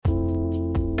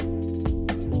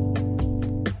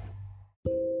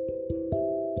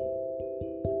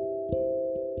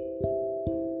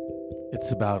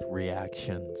It's about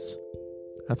reactions.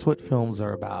 That's what films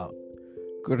are about.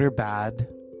 Good or bad,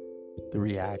 the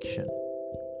reaction.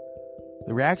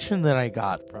 The reaction that I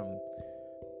got from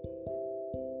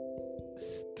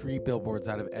 3 billboards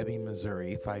out of Ebbing,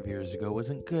 Missouri 5 years ago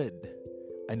wasn't good.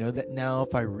 I know that now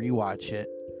if I rewatch it,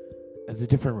 it's a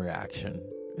different reaction.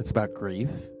 It's about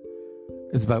grief.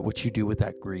 It's about what you do with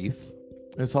that grief.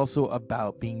 It's also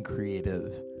about being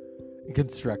creative and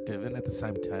constructive and at the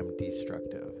same time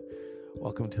destructive.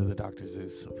 Welcome to the Dr.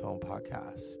 Zeus Film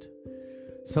Podcast.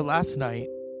 So last night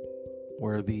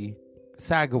were the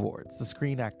SAG Awards, the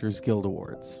Screen Actors Guild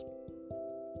Awards.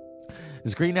 The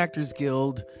Screen Actors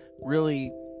Guild really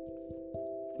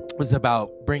was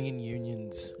about bringing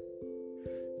unions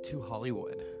to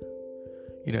Hollywood.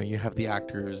 You know, you have the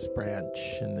actors branch,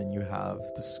 and then you have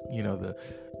this,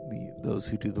 those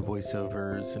who do the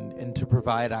voiceovers, and to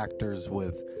provide actors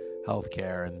with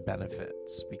healthcare and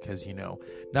benefits, because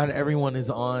not everyone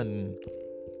is on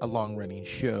a long-running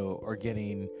show or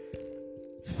getting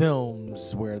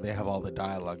films where they have all the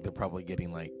dialogue. They're probably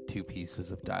getting like 2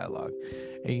 pieces of dialogue,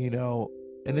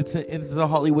 and it's a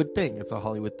Hollywood thing. It's a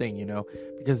Hollywood thing,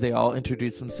 because they all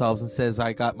introduce themselves and says,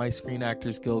 "I got my Screen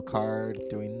Actors Guild card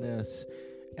doing this,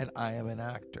 and I am an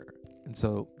actor." And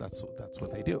so that's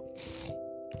what they do.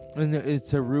 And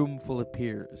it's a room full of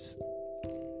peers.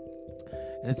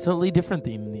 And it's totally different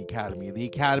than the Academy. The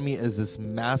Academy is this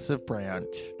massive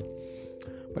branch,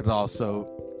 but also,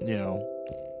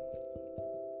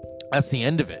 that's the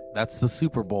end of it. That's the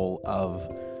Super Bowl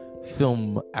of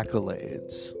film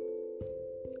accolades,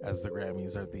 as the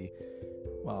Grammys are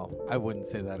I wouldn't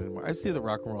say that anymore. I'd say the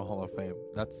Rock and Roll Hall of Fame.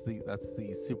 That's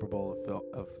the Super Bowl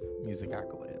of music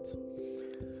accolades.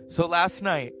 So last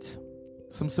night,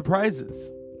 some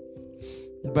surprises.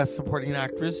 Best Supporting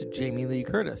Actress, Jamie Lee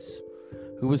Curtis,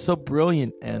 who was so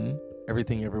brilliant in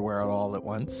Everything Everywhere All at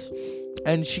Once.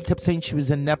 And she kept saying she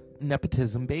was a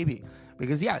nepotism baby.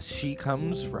 Because, yes, she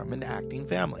comes from an acting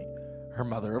family. Her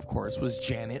mother, of course, was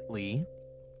Janet Leigh.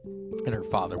 And her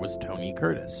father was Tony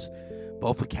Curtis.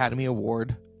 Both Academy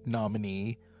Award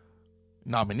nominees.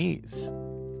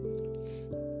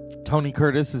 Tony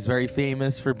Curtis is very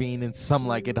famous for being in Some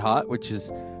Like It Hot, which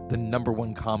is the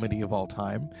 #1 comedy of all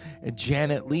time. And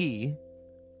Janet Leigh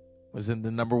was in the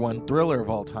 #1 thriller of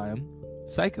all time,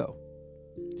 Psycho.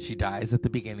 She dies at the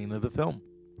beginning of the film.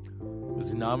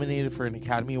 Was nominated for an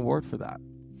Academy Award for that.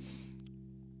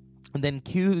 And then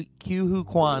Ke Huy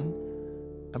Quan,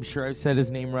 I'm sure I've said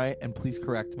his name right, and please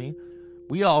correct me,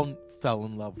 we all fell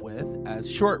in love with as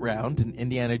Short Round in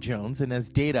Indiana Jones and as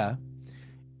Data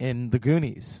in The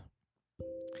Goonies.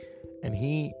 And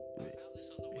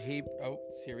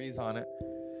Siri's on it.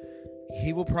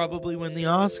 He will probably win the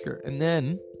Oscar. And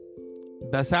then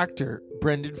Best Actor,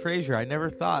 Brendan Fraser. I never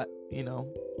thought,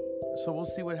 So we'll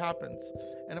see what happens.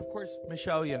 And of course,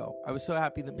 Michelle Yeoh. I was so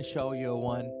happy that Michelle Yeoh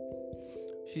won.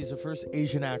 She's the first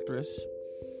Asian actress.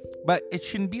 But it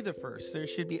shouldn't be the first. There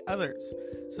should be others.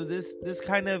 So this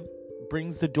kind of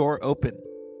brings the door open.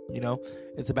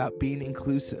 It's about being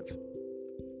inclusive.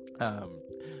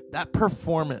 That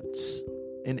performance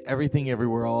in Everything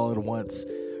Everywhere All at Once,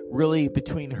 really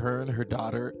between her and her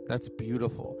daughter, that's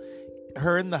beautiful.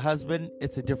 Her and the husband,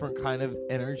 it's a different kind of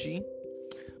energy.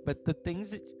 But the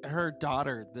things that her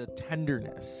daughter, the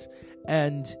tenderness,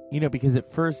 and, because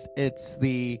at first it's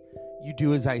you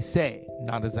do as I say,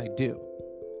 not as I do.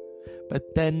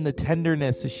 But then the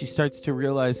tenderness as she starts to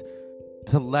realize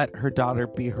to let her daughter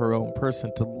be her own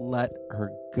person, to let her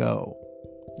go,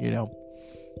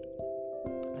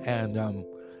 And,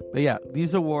 but yeah,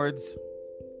 these awards,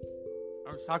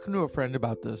 I was talking to a friend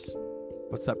about this.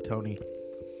 What's up, Tony?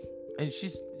 And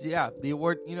the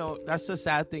award, that's the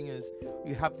sad thing is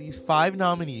you have these 5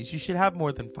 nominees. You should have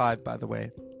more than 5, by the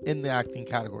way, in the acting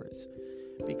categories.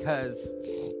 Because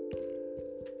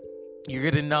you're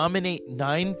going to nominate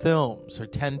 9 films or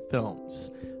 10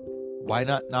 films. Why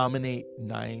not nominate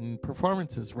 9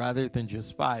 performances rather than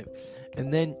just 5?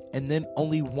 And then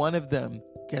only one of them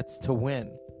gets to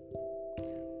win.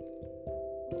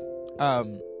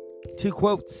 To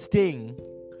quote Sting,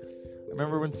 I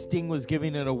remember when Sting was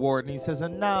giving an award and he says,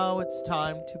 "And now it's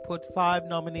time to put 5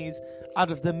 nominees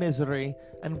out of the misery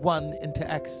and 1 into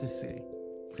ecstasy."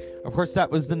 Of course,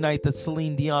 that was the night that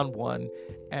Celine Dion won,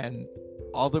 and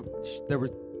there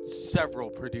were several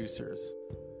producers.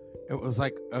 It was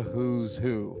like a who's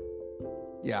who.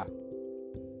 Yeah.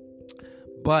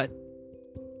 But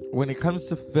when it comes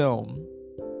to film,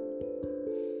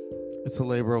 it's a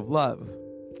labor of love.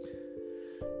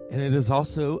 And it is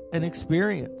also an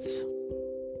experience.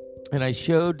 And I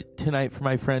showed tonight for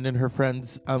my friend and her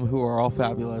friends, who are all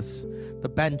fabulous, the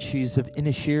Banshees of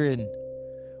Inisherin,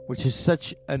 which is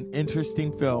such an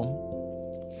interesting film.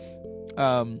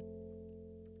 I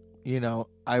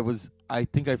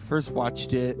think I first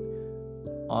watched it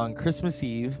on Christmas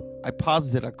Eve. I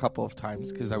paused it a couple of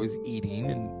times because I was eating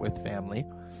and with family.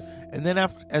 And then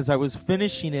as I was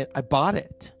finishing it, I bought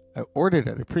it. I ordered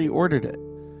it. I pre-ordered it.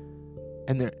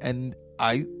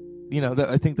 I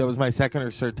think that was my second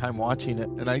or third time watching it,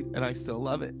 and I still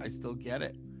love it. I still get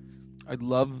it. I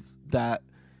love that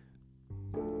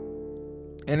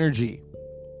energy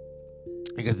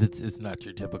because it's not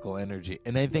your typical energy,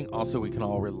 and I think also we can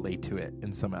all relate to it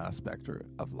in some aspect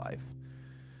of life.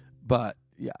 But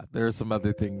yeah, there are some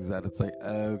other things that it's like,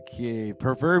 okay,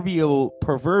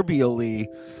 proverbially,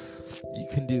 you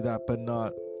can do that, but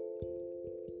not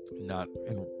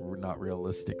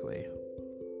realistically.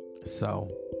 So,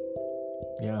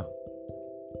 yeah,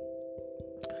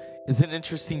 it's an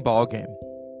interesting ball game.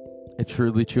 It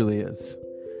truly, truly is.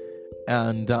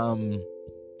 And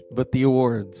but the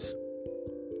awards,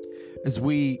 as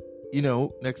we,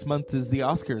 next month is the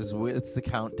Oscars. It's the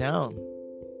countdown.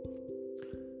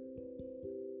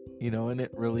 And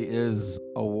it really is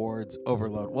awards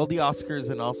overload. Well, the Oscars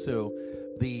and also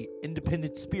the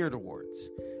Independent Spirit Awards.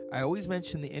 I always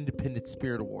mention the Independent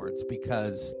Spirit Awards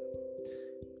because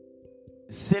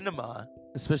cinema,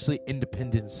 especially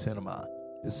independent cinema,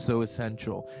 is so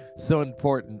essential, so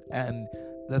important, and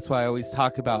that's why I always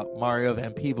talk about Mario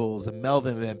Van Peebles and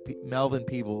Melvin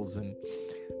Peebles and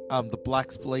the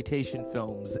blaxploitation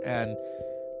films, and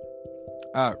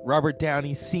Robert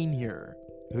Downey Sr.,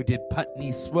 who did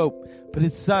Putney Swope, but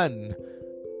his son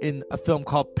in a film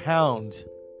called Pound,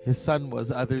 his son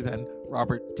was other than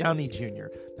Robert Downey Jr.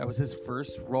 That was his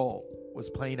first role, was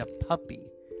playing a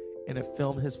puppy in a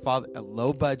film his father, a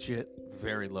low budget,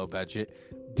 very low budget,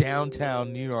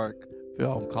 downtown New York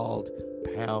film called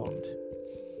Pound.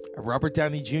 And Robert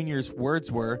Downey Jr.'s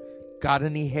words were, "Got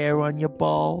any hair on your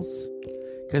balls?"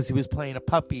 Because he was playing a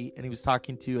puppy and he was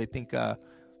talking to, I think,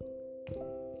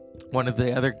 one of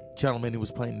the other gentlemen who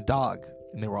was playing a dog,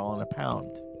 and they were all in a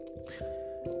pound.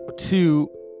 To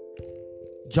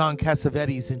John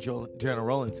Cassavetes and Gena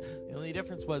Rowlands. The only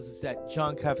difference was that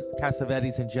John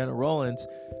Cassavetes and Gena Rowlands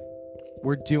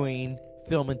were doing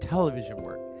film and television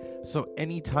work. So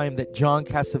anytime that John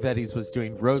Cassavetes was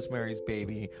doing Rosemary's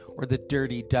Baby or The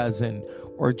Dirty Dozen,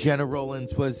 or Gena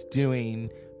Rowlands was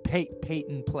doing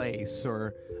Peyton Place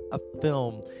or a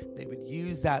film, they would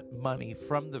use that money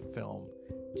from the film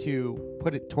to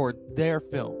put it toward their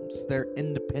films, their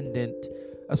independent.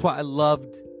 That's why I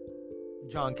loved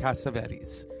John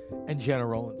Cassavetes and Gena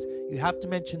Rowlands. You have to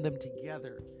mention them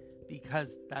together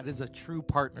because that is a true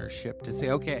partnership to say,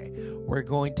 okay, we're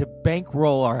going to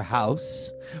bankroll our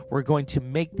house. We're going to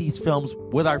make these films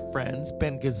with our friends,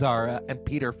 Ben Gazzara and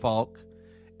Peter Falk,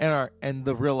 and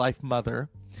the real life mother,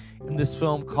 in this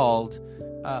film called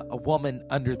A Woman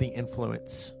Under the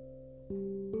Influence.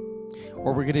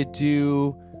 Or we're going to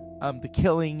do the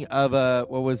killing of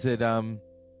was it a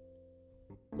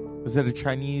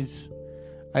Chinese?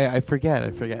 I forget.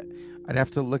 I'd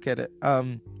have to look at it.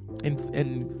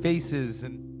 In Faces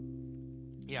and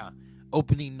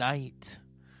opening night.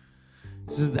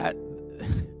 So that,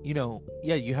 you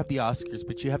have the Oscars,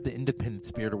 but you have the Independent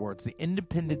Spirit Awards. The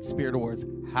Independent Spirit Awards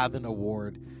have an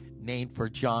award named for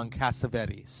John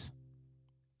Cassavetes,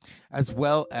 as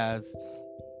well as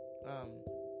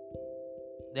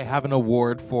they have an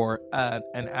award for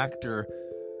an actor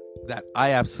that I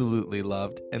absolutely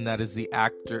loved, and that is the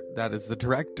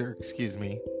director,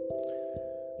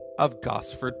 of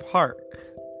Gosford Park,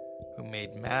 who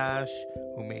made MASH,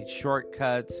 who made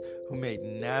Shortcuts, who made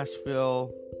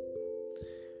Nashville,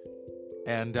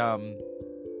 and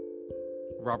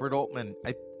Robert Altman.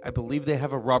 I believe they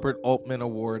have a Robert Altman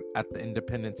Award at the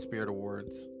Independent Spirit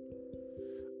Awards.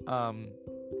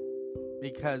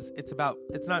 Because it's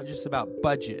not just about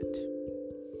budget,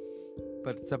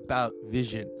 but it's about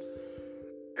vision.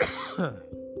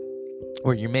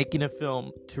 Where you're making a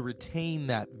film to retain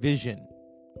that vision.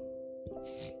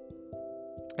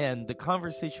 And the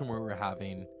conversation we were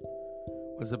having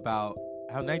was about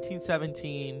how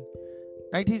 1917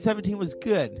 was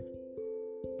good,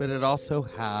 but it also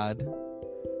had,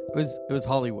 it was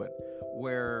Hollywood,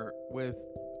 where with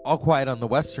All Quiet on the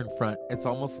Western Front, it's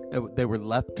almost, they were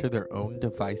left to their own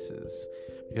devices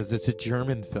because it's a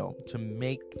German film to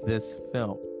make this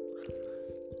film.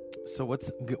 So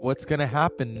what's going to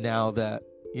happen now that,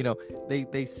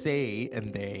 they say,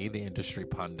 and the industry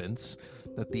pundits,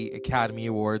 that the Academy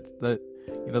Awards, the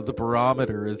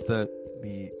barometer is the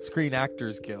Screen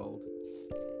Actors Guild.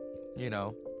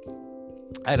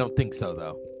 I don't think so,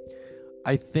 though.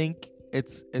 I think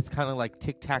it's kind of like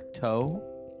tic-tac-toe,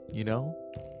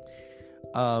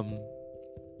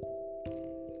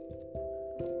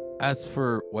 As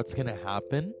for what's going to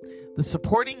happen, the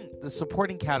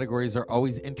supporting categories are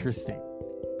always interesting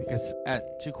because,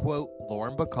 to quote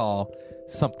Lauren Bacall,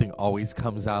 something always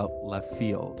comes out left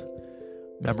field.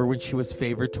 Remember when she was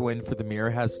favored to win for The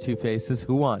Mirror Has Two Faces?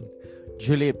 Who won?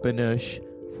 Juliette Binoche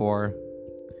for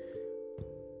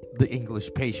The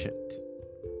English Patient,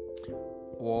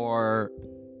 or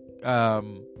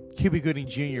Cuba Gooding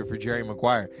Jr. for Jerry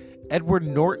Maguire. Edward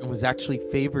Norton was actually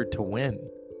favored to win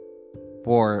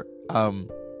for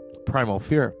Primal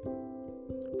Fear,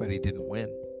 but he didn't win.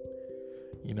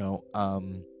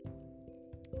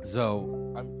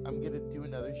 So I'm gonna do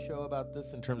another show about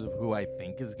this in terms of who I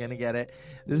think is gonna get it.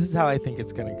 This is how I think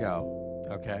it's gonna go.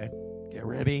 Okay, get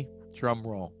ready. Drum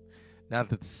roll. Now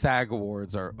that the SAG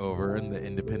Awards are over and the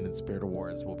Independent Spirit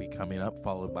Awards will be coming up,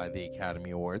 followed by the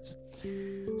Academy Awards.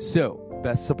 So,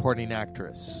 Best Supporting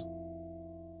Actress,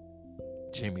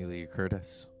 Jamie Lee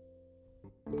Curtis.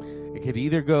 It could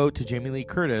either go to Jamie Lee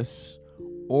Curtis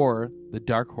or the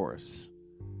Dark Horse,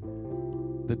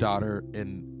 the daughter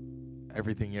in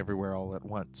Everything Everywhere All at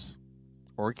Once,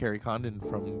 or Carrie Condon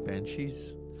from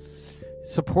Banshees.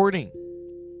 Supporting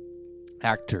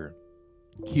actor,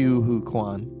 Ke Huy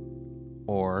Quan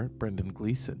or Brendan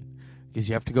Gleeson, because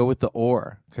you have to go with the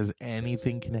or, because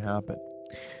anything can happen.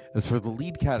 As for the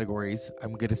lead categories,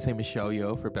 I'm going to say Michelle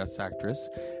Yeoh for Best Actress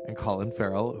and Colin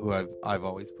Farrell, who I've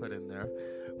always put in there,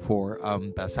 for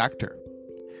Best Actor.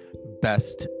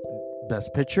 Best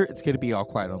Picture, it's going to be All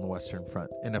Quiet on the Western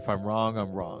Front. And if I'm wrong,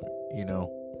 I'm wrong,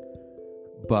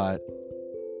 But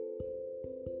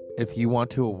if you want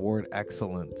to award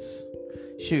excellence,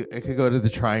 shoot, it could go to the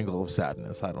Triangle of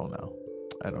Sadness. I don't know.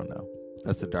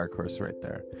 That's a dark horse right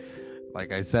there.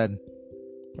 Like I said,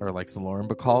 or like Lauren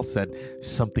Bacall said,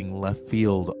 something left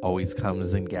field always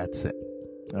comes and gets it.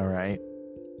 All right?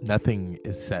 Nothing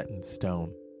is set in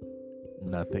stone.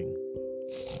 Nothing.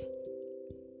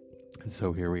 And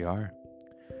so here we are.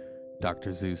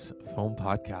 Dr. Zeus Film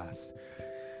Podcast.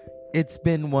 It's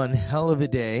been one hell of a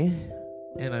day,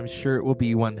 and I'm sure it will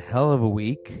be one hell of a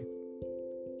week.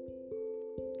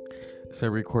 As I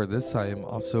record this, I am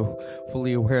also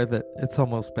fully aware that it's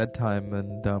almost bedtime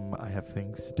and I have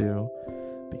things to do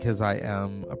because I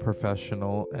am a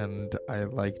professional and I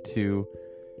like to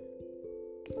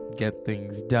get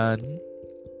things done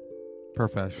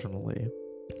professionally.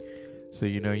 So,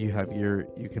 you have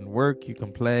you can work, you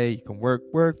can play, you can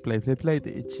work, play,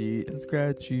 the Itchy and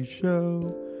Scratchy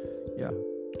Show. Yeah.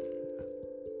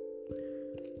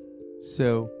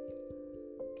 So,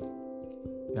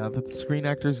 now that the Screen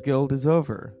Actors Guild is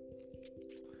over.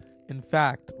 In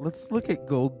fact, let's look at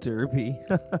Gold Derby.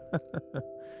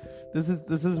 This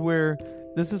is where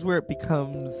it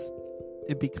becomes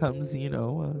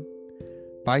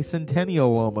bicentennial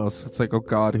almost. It's like, oh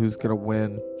God, who's gonna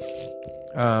win?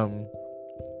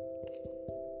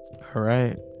 All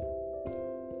right.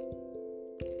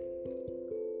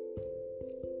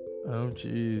 Oh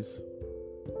jeez.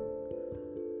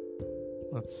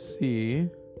 Let's see.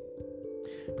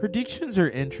 Predictions are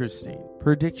interesting.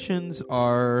 Predictions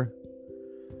are,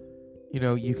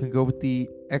 you can go with the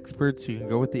experts, you can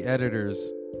go with the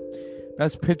editors.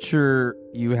 Best Picture,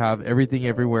 you have Everything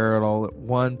Everywhere at All at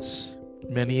Once.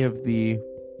 Many of the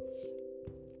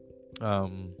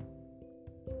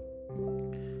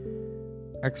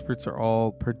experts are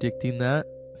all predicting that.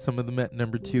 Some of them at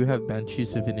number 2 have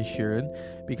Banshees of Inisherin,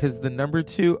 because the number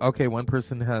 2, okay, one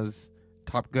person has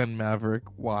Top Gun Maverick.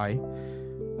 Why?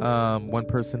 One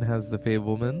person has The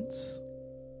Fabelmans.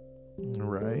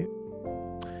 Right.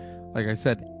 Like I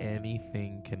said,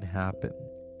 anything can happen.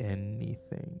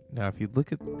 Anything. Now, if you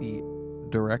look at the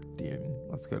directing,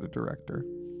 let's go to director.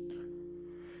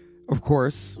 Of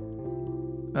course,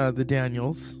 the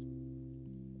Daniels.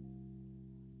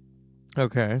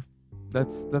 Okay,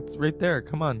 that's right there.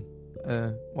 Come on.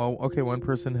 Okay, one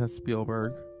person has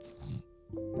Spielberg.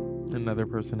 Another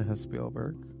person has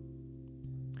Spielberg.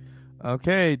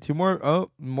 Okay, 2 more. Oh,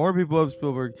 more people have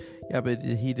Spielberg. Yeah, but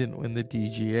he didn't win the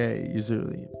DGA.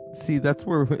 Usually, see, that's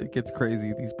where it gets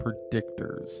crazy. These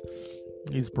predictors,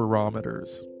 these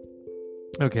barometers.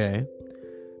 Okay,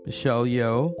 Michelle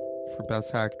Yeoh for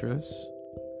Best Actress.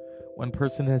 One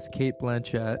person has Cate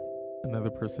Blanchett.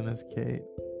 Another person has Kate.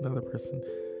 Another person.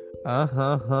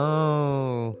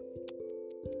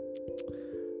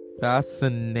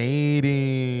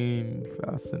 Fascinating.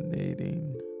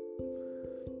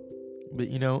 But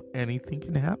anything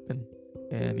can happen.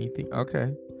 Anything.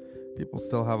 Okay. People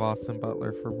still have Austin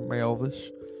Butler for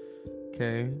Elvish.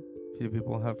 Okay. A few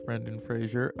people have Brendan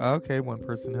Fraser. Okay. One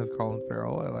person has Colin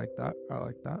Farrell. I like that.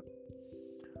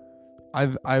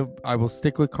 I will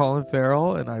stick with Colin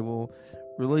Farrell, and I will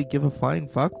really give a flying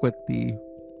fuck what the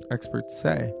experts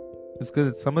say. It's good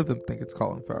that some of them think it's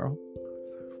Colin Farrell.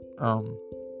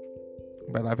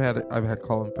 But I've had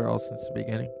Colin Farrell since the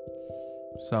beginning.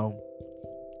 So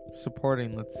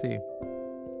supporting, let's see.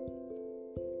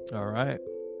 All right.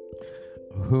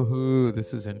 Ooh,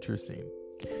 this is interesting.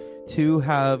 To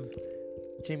have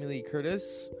Jamie Lee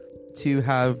Curtis, to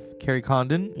have Carrie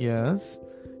Condon, yes.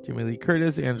 Jamie Lee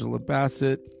Curtis, Angela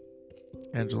Bassett,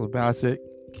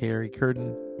 Carrie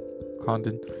Condon,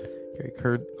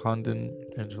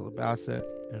 Angela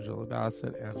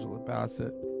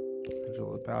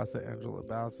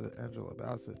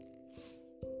Bassett.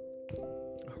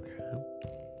 Okay.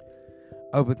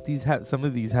 Oh, but some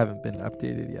of these haven't been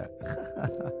updated yet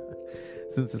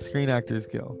since the Screen Actors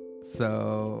Guild.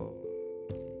 So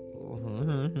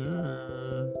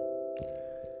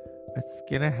it's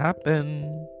gonna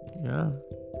happen. Yeah.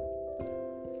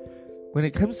 When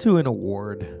it comes to an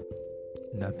award,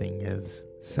 nothing is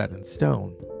set in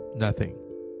stone. Nothing.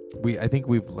 I think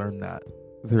we've learned that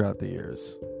throughout the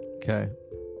years. Okay.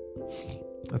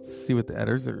 Let's see what the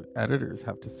editors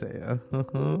have to say.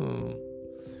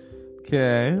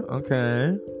 Okay.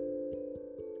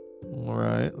 All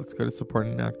right. Let's go to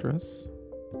supporting actress.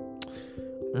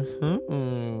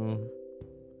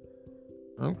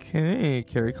 Okay.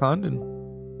 Carrie Condon.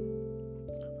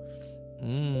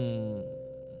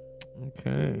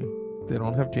 Okay. They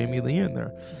don't have Jamie Lee in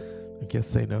there. I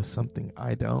guess they know something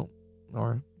I don't.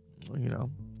 Or, let's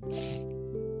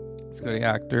go to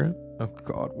actor. Oh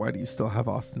God, why do you still have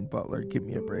Austin Butler? Give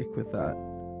me a break with that.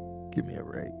 Give me a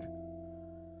break.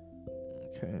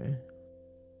 Okay.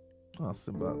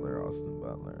 Austin Butler.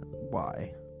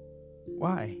 Why?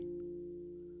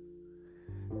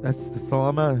 That's the song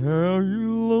about Are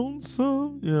You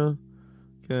Lonesome? Yeah.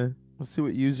 Okay. Let's see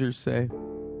what users say.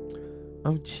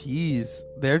 Oh, jeez.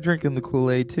 They're drinking the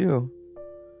Kool-Aid, too.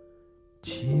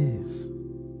 Jeez.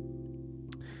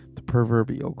 The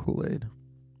proverbial Kool-Aid.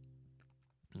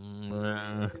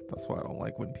 That's why I don't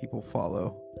like when people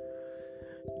follow.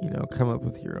 Come up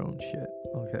with your own shit.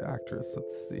 Okay, actress.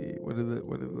 Let's see. What are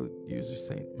the users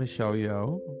saying? Michelle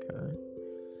Yeoh. Okay.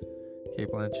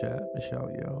 Cate Blanchett. Michelle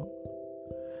Yeoh.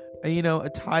 A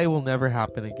tie will never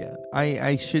happen again.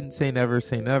 I shouldn't say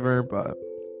never, but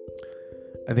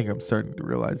I think I'm starting to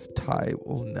realize tie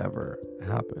will never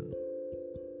happen.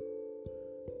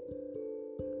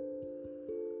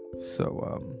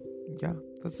 So, yeah,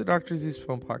 that's the Dr. Zeus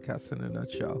Film Podcast in a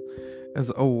nutshell.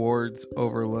 As awards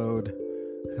overload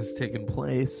has taken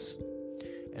place,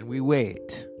 and we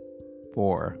wait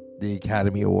for the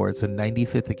Academy Awards. The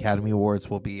 95th Academy Awards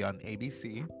will be on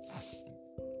ABC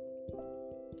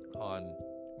on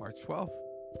March 12th.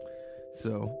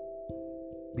 So,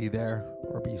 be there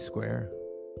or be square.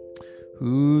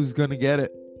 Who's gonna get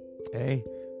it? Hey,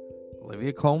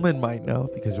 Olivia Colman might know,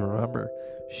 because remember,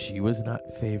 she was not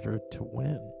favored to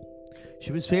win.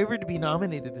 She was favored to be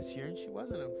nominated this year, and she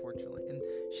wasn't, unfortunately. And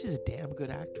she's a damn good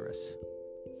actress.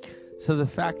 So the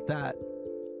fact that,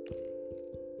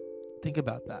 think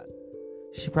about that.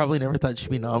 She probably never thought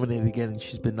she'd be nominated again, and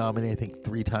she's been nominated, I think,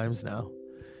 3 times now.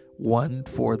 One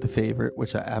for The Favorite,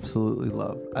 which I absolutely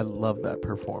love. I love that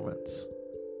performance.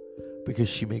 Because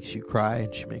she makes you cry,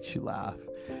 and she makes you laugh,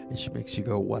 and she makes you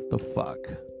go, what the fuck?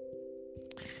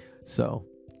 So,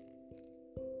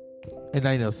 and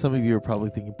I know some of you are probably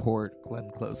thinking, poor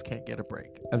Glenn Close can't get a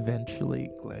break.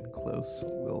 Eventually, Glenn Close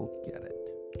will get it.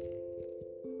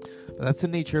 But that's the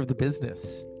nature of the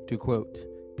business, to quote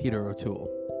Peter O'Toole,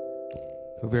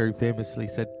 who very famously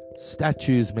said,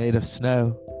 statues made of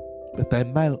snow, but they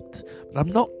melt. But I'm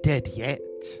not dead yet.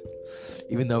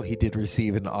 Even though he did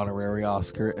receive an honorary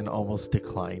Oscar and almost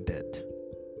declined it.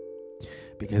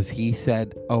 Because he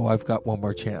said, oh, I've got one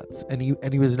more chance. And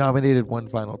he was nominated one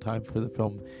final time for the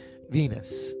film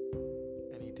Venus.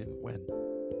 And he didn't win.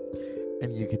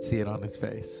 And you could see it on his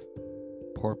face.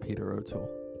 Poor Peter O'Toole.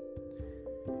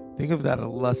 Think of that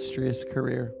illustrious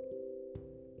career.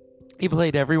 He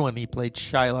played everyone. He played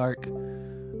Shylock.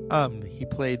 He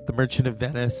played The Merchant of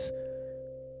Venice.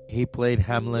 He played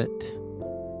Hamlet.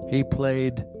 He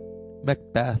played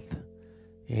Macbeth.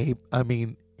 He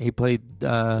played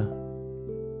Henry.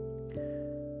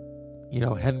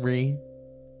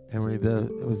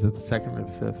 Was it the second or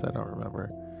the fifth? I don't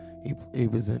remember. He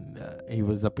was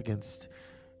up against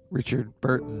Richard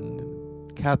Burton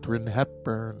and Katharine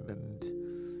Hepburn, and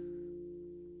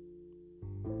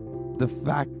the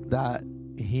fact that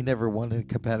he never won a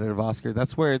competitive Oscar,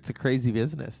 that's where it's a crazy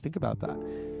business. Think about that.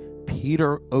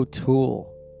 Peter O'Toole.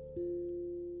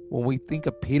 When we think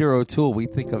of Peter O'Toole, we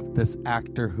think of this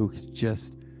actor who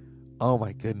just Oh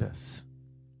my goodness.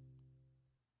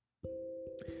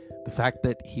 The fact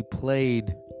that he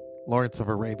played Lawrence of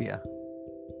Arabia.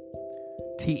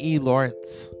 T.E.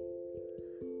 Lawrence.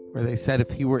 Where they said if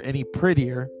he were any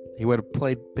prettier, he would have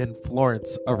been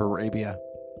Florence of Arabia.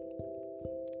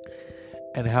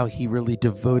 And how he really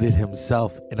devoted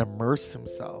himself and immersed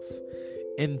himself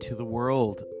into the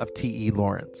world of T.E.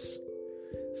 Lawrence.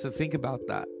 So think about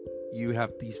that. You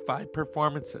have these 5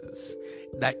 performances.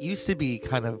 That used to be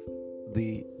kind of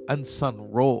the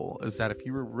unsung role, is that if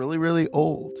you were really, really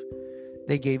old,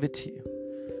 they gave it to you.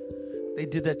 They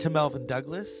did that to Melvin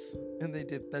Douglas, and they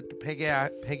did that to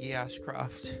Peggy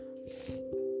Ashcroft.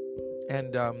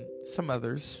 And some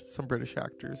others, some British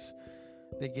actors,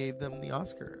 they gave them the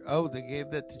Oscar. Oh, they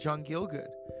gave that to John Gielgud.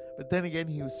 But then again,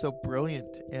 he was so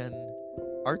brilliant in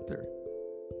Arthur.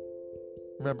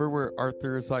 Remember where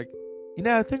Arthur is like,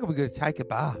 I think I'm going to take a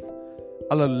bath.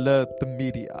 I'll alert the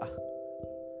media.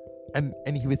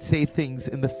 And he would say things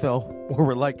in the film where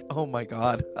we're like, oh my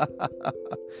God.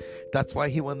 That's why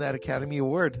he won that Academy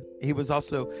Award. He was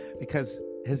also, because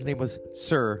his name was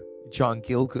Sir John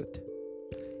Gielgud.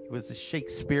 He was a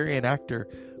Shakespearean actor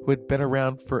who had been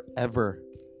around forever.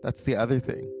 That's the other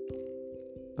thing.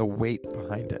 The weight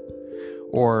behind it.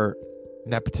 Or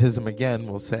nepotism again,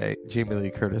 we'll say. Jamie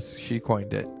Lee Curtis, she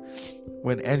coined it.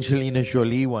 When Angelina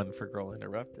Jolie won for Girl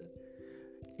Interrupted.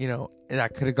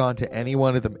 That could have gone to any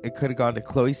one of them. It could have gone to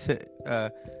Chloe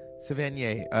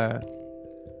Sevigny,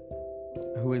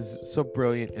 who is so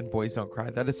brilliant in Boys Don't Cry.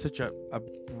 That is such a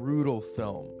brutal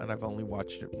film, and I've only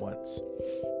watched it once.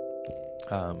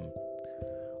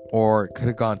 Or it could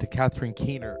have gone to Catherine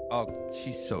Keener. Oh,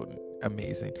 she's so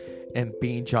amazing. And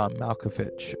being John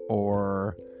Malkovich.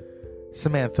 Or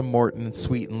Samantha Morton in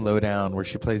Sweet and Lowdown, where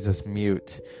she plays this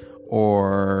mute.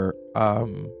 Or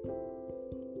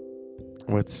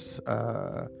what's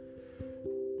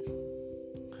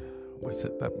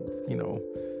it that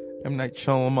M. Night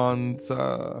Shyamalan's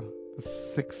The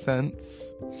Sixth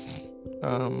Sense.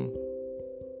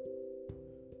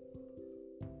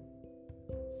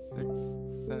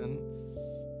 Sixth Sense.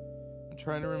 I'm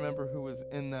trying to remember who was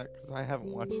in that because I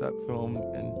haven't watched that film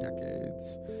in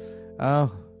decades.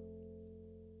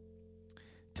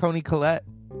 Toni Collette,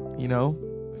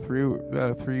 through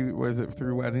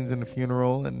Weddings and a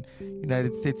Funeral and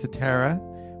United States of Tara,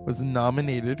 was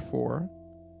nominated for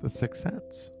The Sixth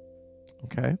Sense.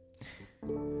 Okay.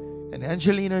 And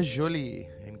Angelina Jolie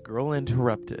in Girl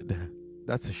Interrupted.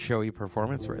 That's a showy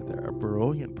performance right there. A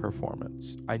brilliant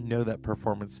performance. I know that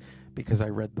performance because I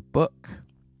read the book.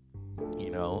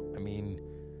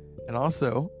 And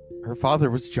also her father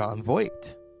was Jon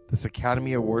Voight, this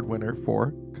Academy Award winner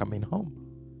for Coming Home.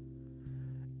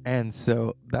 And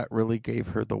so that really gave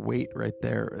her the weight right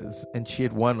there. And she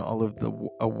had won all of the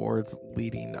awards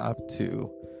leading up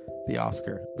to the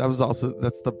Oscar. That's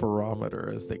the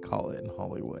barometer, as they call it in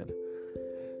Hollywood.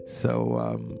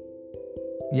 So,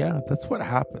 that's what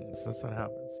happens.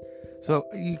 So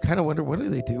you kind of wonder, what do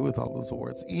they do with all those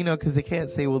awards? Because they can't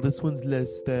say, well, this one's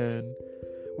less than.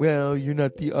 Well, you're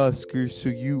not the Oscar, so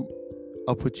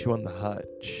I'll put you on the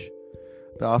hutch.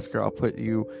 The Oscar, I'll put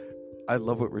you. I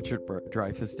love what Richard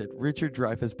Dreyfuss did. Richard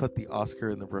Dreyfuss put the Oscar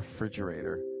in the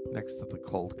refrigerator next to the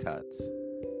cold cuts.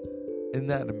 Isn't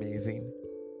that amazing?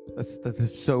 That's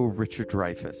so Richard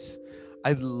Dreyfuss.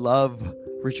 I love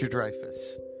Richard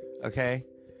Dreyfuss. Okay?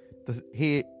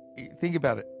 Think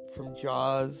about it. From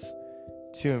Jaws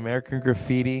to American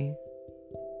Graffiti.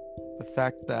 The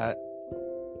fact that,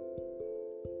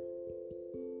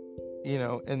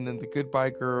 and then The Goodbye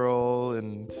Girl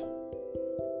and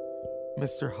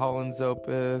Mr. Holland's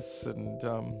Opus and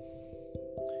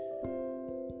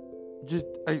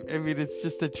it's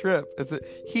just a trip.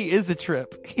 He is a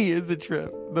trip.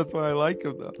 That's why I like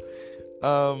him though.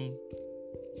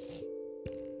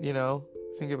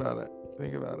 Think about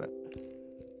it.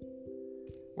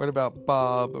 What about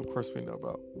Bob? Of course we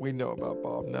know about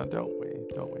Bob now, don't we?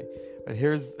 But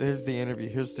here's the interview.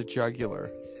 Here's the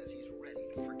jugular. He says he's ready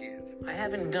to forgive. I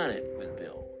haven't done it with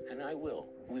Bill, and I will.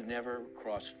 We've never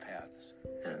crossed paths.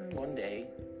 And one day,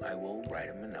 I will write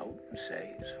him a note and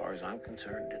say, as far as I'm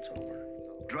concerned, it's over.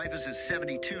 Dreyfuss is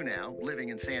 72 now, living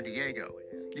in San Diego.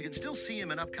 You can still see him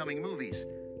in upcoming movies,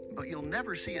 but you'll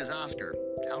never see his Oscar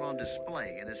out on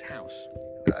display in his house.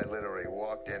 I literally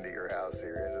walked into your house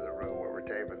here, into the room where we're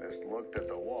taping this, looked at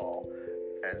the wall,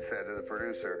 and said to the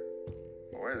producer,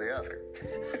 Where's the Oscar?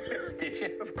 Did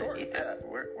you? Of course, yeah.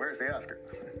 Where's the Oscar?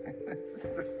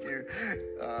 This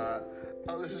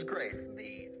is great.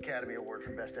 The Academy Award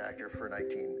for Best Actor for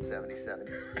 1977.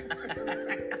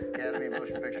 Academy of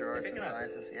Motion Picture Arts and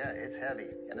Sciences. Yeah, it's heavy.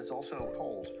 And it's also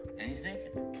cold. And he's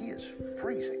naked. He is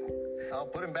freezing. I'll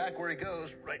put him back where he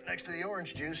goes, right next to the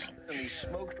orange juice and the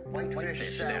smoked whitefish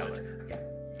salad.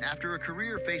 After a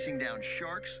career facing down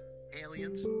sharks,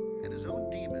 aliens, and his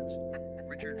own demons,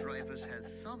 Richard Dreyfuss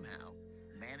has somehow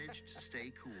managed to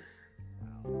stay cool.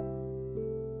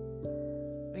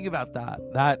 Think about that.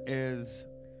 That is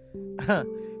the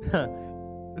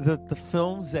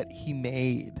films that he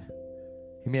made.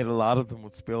 He made a lot of them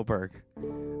with Spielberg.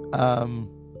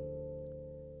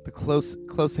 The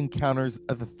Close Encounters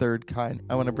of the Third Kind.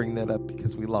 I want to bring that up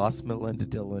because we lost Melinda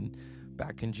Dillon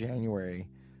back in January.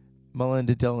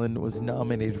 Melinda Dillon was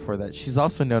nominated for that. She's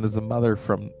also known as the mother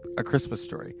from A Christmas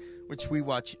Story, which we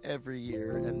watch every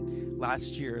year. And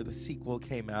last year, the sequel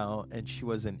came out, and she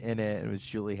wasn't in it. It was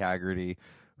Julie Haggerty,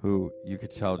 who you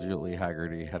could tell Julie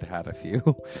Haggerty had a few.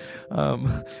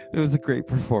 It was a great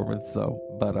performance, though.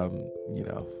 But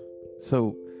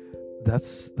so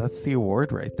that's the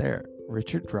award right there.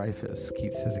 Richard Dreyfuss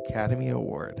keeps his Academy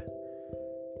Award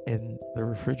in the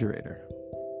refrigerator.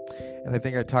 And I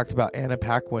think I talked about Anna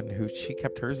Paquin, who she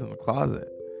kept hers in the closet.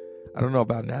 I don't know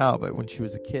about now, but when she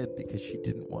was a kid, because she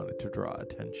didn't want it to draw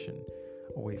attention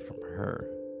away from her.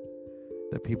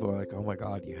 That people are like, oh my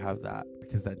God, you have that,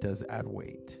 because that does add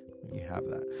weight when you have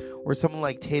that. Or someone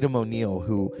like Tatum O'Neal,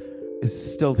 who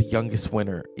is still the youngest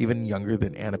winner, even younger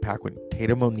than Anna Paquin.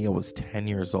 Tatum O'Neal was 10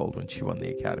 years old when she won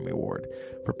the Academy Award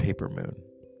for Paper Moon.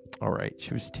 All right,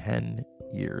 she was 10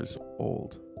 years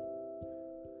old.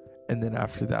 And then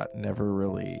after that, never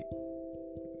really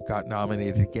got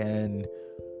nominated again.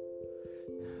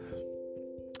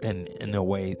 And in a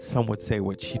way, some would say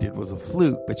what she did was a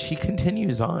fluke, but she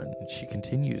continues on. She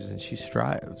continues and she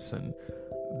strives. And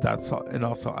that's all. And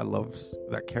also, I love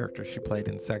that character she played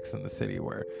in Sex and the City,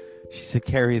 where she said,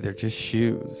 Carrie, they're just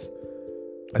shoes.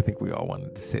 I think we all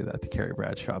wanted to say that to Carrie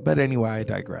Bradshaw. But anyway, I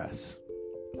digress.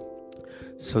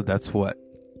 So that's what,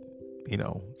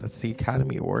 that's the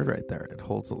Academy Award right there. It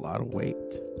holds a lot of weight.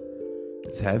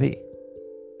 It's heavy.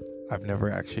 I've never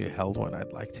actually held one.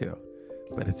 I'd like to,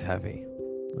 but it's heavy.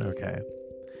 Okay.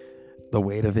 The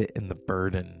weight of it and the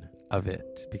burden of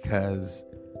it, because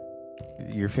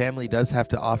your family does have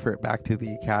to offer it back to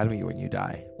the Academy when you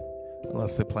die,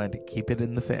 unless they plan to keep it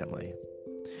in the family.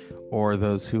 Or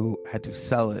those who had to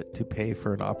sell it to pay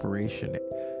for an operation.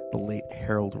 The late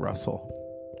Harold Russell.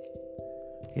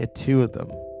 He had two of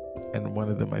them. And one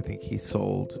of them, I think he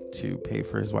sold to pay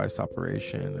for his wife's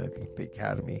operation. I think the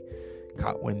Academy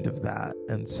caught wind of that.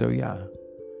 And so, yeah.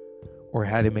 Or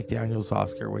Hattie McDaniel's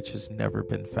Oscar, which has never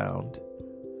been found.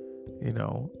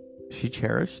 She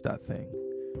cherished that thing.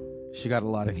 She got a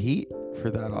lot of heat for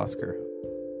that Oscar.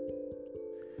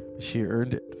 But she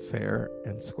earned it fair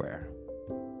and square.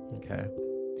 Okay?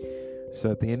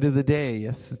 So at the end of the day,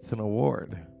 yes, it's an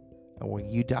award. And when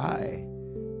you die,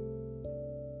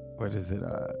 what is it?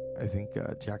 I think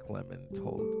Jack Lemmon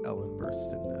told Ellen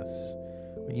Burstyn this.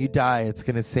 When you die, it's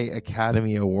going to say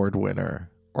Academy Award winner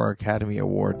or Academy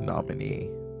Award nominee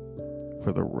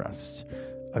for the rest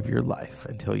of your life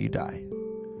until you die.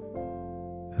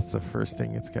 That's the first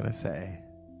thing it's going to say.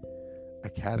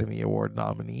 Academy Award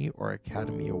nominee or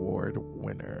Academy Award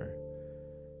winner.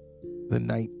 The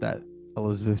night that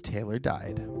Elizabeth Taylor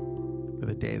died, or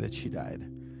the day that she died,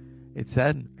 it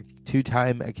said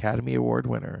two-time Academy Award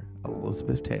winner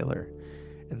Elizabeth Taylor.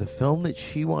 And the film that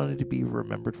she wanted to be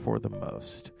remembered for the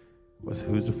most was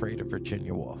Who's Afraid of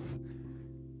Virginia Woolf.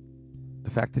 The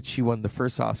fact that she won the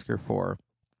first Oscar for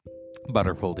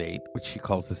Butterfield 8, which she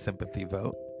calls the sympathy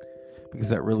vote, because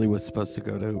that really was supposed to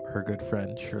go to her good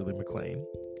friend Shirley MacLaine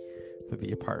for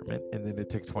The Apartment, and then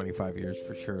it took 25 years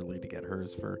for Shirley to get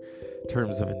hers for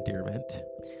Terms of Endearment.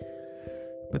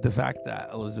 But the fact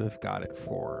that Elizabeth got it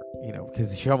for,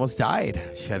 because she almost died.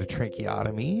 She had a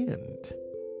tracheotomy, and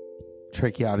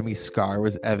tracheotomy scar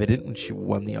was evident when she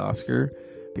won the Oscar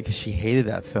because she hated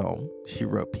that film. She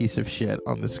wrote piece of shit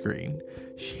on the screen.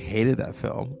 She hated that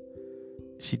film.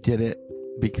 She did it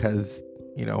because,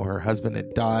 her husband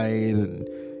had died and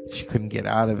she couldn't get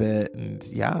out of it. And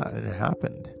yeah, and it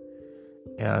happened.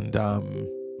 And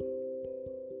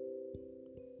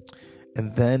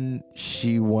then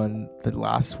she won the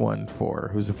last one for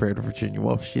Who's Afraid of Virginia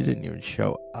Woolf. She didn't even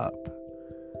show up.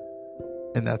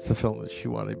 And that's the film that she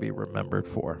wanted to be remembered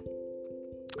for.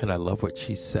 And I love what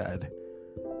she said,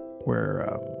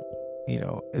 where,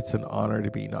 it's an honor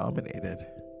to be nominated.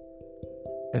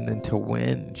 And then to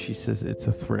win, she says it's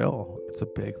a thrill. It's a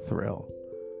big thrill.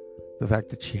 The fact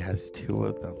that she has 2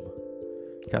 of them.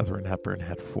 Katharine Hepburn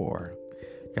had 4.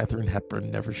 Katharine Hepburn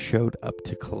never showed up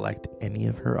to collect any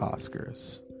of her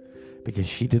Oscars because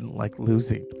she didn't like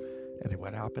losing. And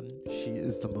what happened? She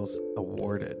is the most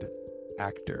awarded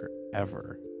actor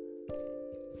ever.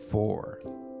 4.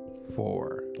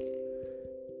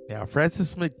 Now,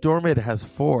 Frances McDormand has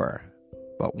 4,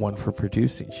 but 1 for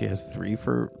producing. She has 3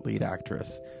 for lead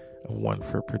actress and 1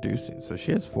 for producing. So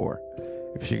she has 4.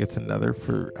 If she gets another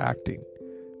for acting,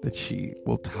 that she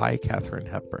will tie Katharine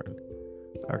Hepburn.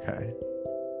 Okay.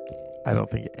 I don't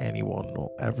think anyone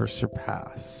will ever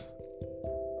surpass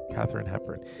Katharine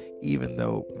Hepburn, even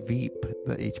though Veep,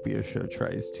 the HBO show,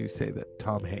 tries to say that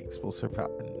Tom Hanks will surpass.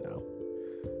 No,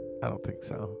 I don't think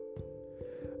so.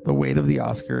 The weight of the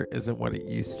Oscar isn't what it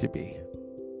used to be.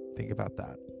 Think about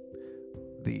that.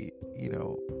 The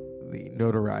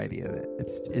notoriety of it.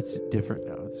 It's different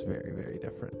now. It's very, very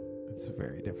different. It's a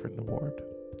very different award.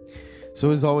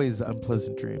 So as always,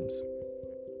 unpleasant dreams.